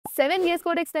7 VS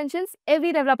Code extensions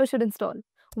every developer should install.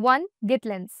 1. Git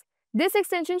Lens. This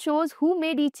extension shows who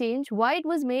made each change, why it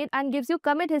was made, and gives you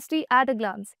commit history at a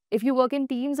glance. If you work in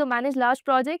teams or manage large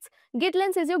projects, Git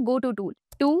Lens is your go-to tool.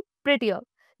 2. Prettier.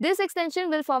 This extension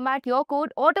will format your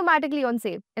code automatically on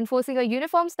save, enforcing a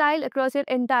uniform style across your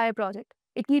entire project.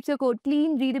 It keeps your code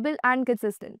clean, readable, and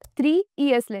consistent. 3.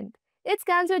 ESLint. It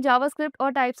scans your JavaScript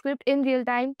or TypeScript in real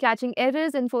time, catching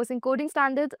errors, enforcing coding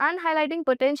standards, and highlighting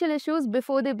potential issues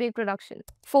before they break production.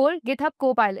 4. GitHub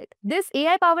Copilot. This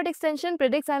AI-powered extension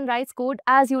predicts and writes code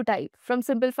as you type. From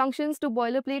simple functions to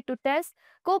boilerplate to tests,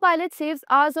 Copilot saves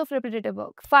hours of repetitive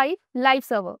work. 5. Live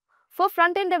Server. For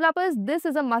front-end developers, this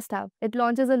is a must-have. It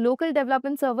launches a local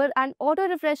development server and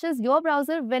auto-refreshes your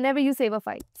browser whenever you save a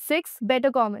file. 6. Better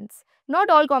comments. Not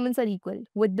all comments are equal.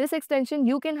 With this extension,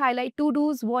 you can highlight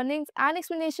to-dos, warnings, and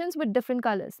explanations with different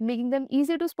colors, making them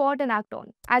easy to spot and act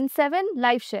on. And 7.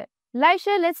 Live Share. Live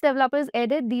Share lets developers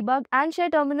edit, debug, and share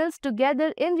terminals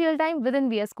together in real time within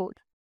VS Code.